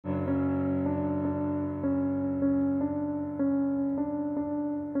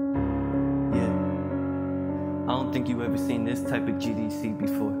don't think you ever seen this type of GDC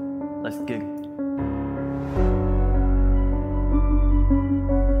before. Let's get it.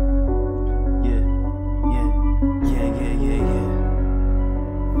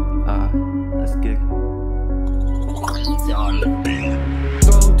 Let's get it.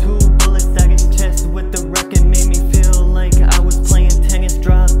 Throw 2 bullets at his chest with the record, made me feel like I was playing tennis.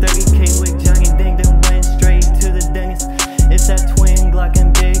 Dropped 30K with Johnny Dang, then went straight to the dentist. It's that twin Glock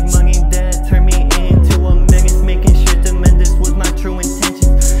and big money that turned me into a menace, making shit tremendous was my true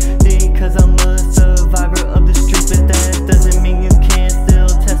intention. Because I'm a survivor of the streets, but that doesn't mean you can't still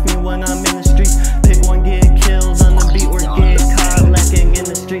test me when I'm in the streets. Pick one, get killed on the beat, or get caught lacking in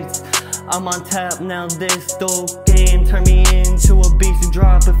the streets. I'm on tap now, this dope game turned me into a beast. You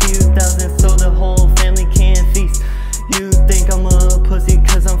drop a few thousand so the whole family can feast. You think I'm a pussy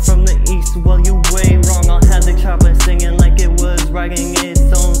cause I'm